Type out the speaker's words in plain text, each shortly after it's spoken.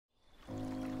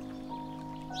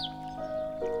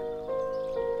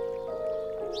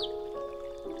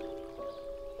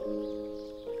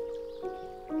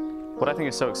What I think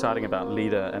is so exciting about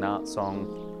lieder and art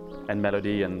song and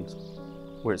melody, and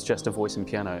where it's just a voice and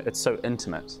piano, it's so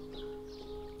intimate.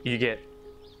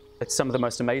 It's some of the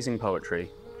most amazing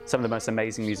poetry, some of the most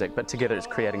amazing music, but together it's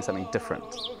creating something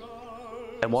different.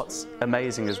 And what's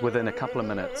amazing is within a couple of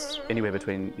minutes, anywhere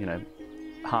between,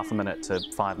 half a minute to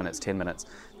 5 minutes, 10 minutes,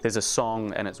 there's a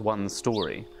song and it's one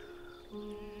story.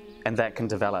 And that can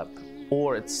develop.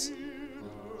 Or it's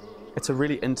a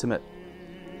really intimate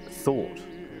thought.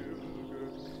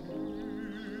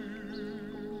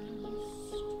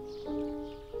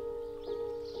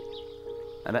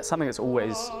 And that's something that's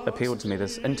always appealed to me,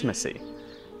 this intimacy,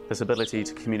 this ability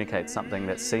to communicate something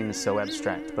that seems so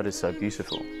abstract but is so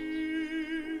beautiful.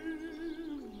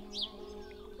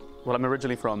 Well, I'm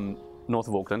originally from north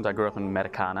of Auckland. I grew up in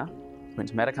Matakana, went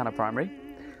to Matakana Primary.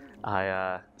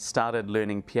 I started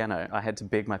learning piano. I had to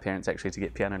beg my parents actually to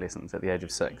get piano lessons at the age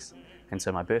of 6. And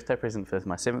so my birthday present for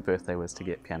my 7th birthday was to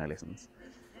get piano lessons.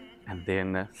 And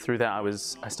then through that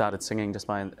I started singing just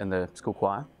in the school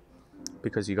choir,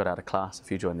 because you got out of class if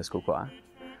you joined the school choir.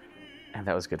 And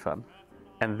that was good fun.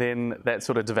 And then that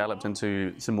sort of developed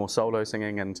into some more solo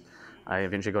singing, and I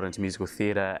eventually got into musical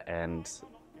theatre and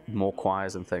more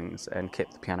choirs and things, and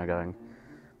kept the piano going.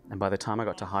 And by the time I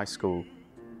got to high school,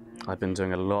 I'd been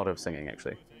doing a lot of singing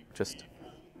actually, just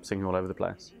singing all over the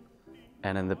place.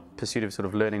 And in the pursuit of sort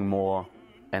of learning more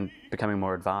and becoming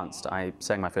more advanced, I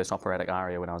sang my first operatic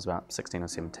aria when I was about 16 or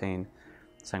 17,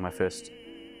 sang my first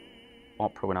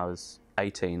opera when I was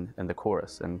 18 in the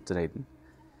chorus in Dunedin.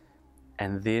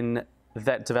 And then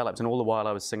that developed, and all the while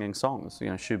I was singing songs,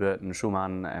 Schubert and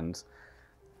Schumann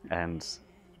and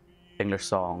English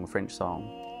song, French song.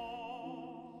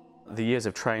 The years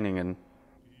of training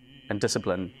and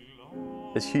discipline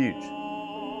is huge,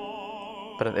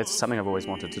 but it's something I've always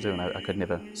wanted to do, and I could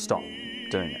never stop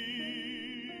doing it.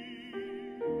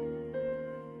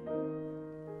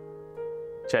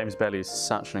 James Baillieu is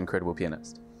such an incredible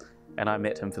pianist, and I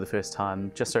met him for the first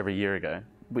time just over a year ago.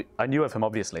 I knew of him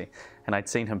obviously, and I'd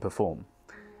seen him perform,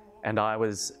 and I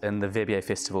was in the Verbier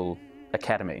Festival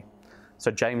Academy.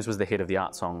 So James was the head of the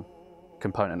art song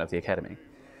component of the Academy.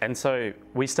 And so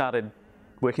we started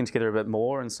working together a bit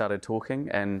more and started talking,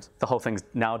 and the whole thing's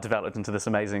now developed into this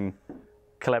amazing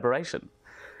collaboration.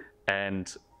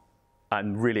 And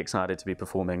I'm really excited to be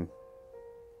performing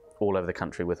all over the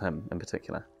country with him in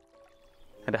particular.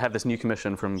 And to have this new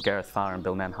commission from Gareth Farr and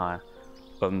Bill Nanhire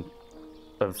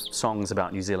of songs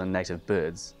about New Zealand native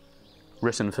birds,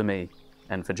 written for me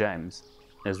and for James,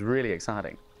 is really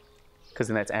exciting. Because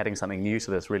then that's adding something new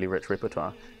to this really rich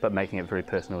repertoire, but making it very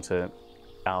personal to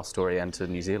our story and to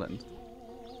New Zealand.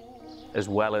 As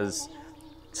well as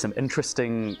some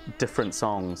interesting, different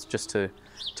songs, just to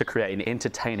create an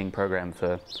entertaining program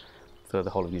for the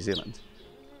whole of New Zealand.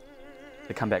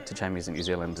 The comeback to chamber music in New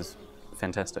Zealand is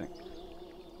fantastic.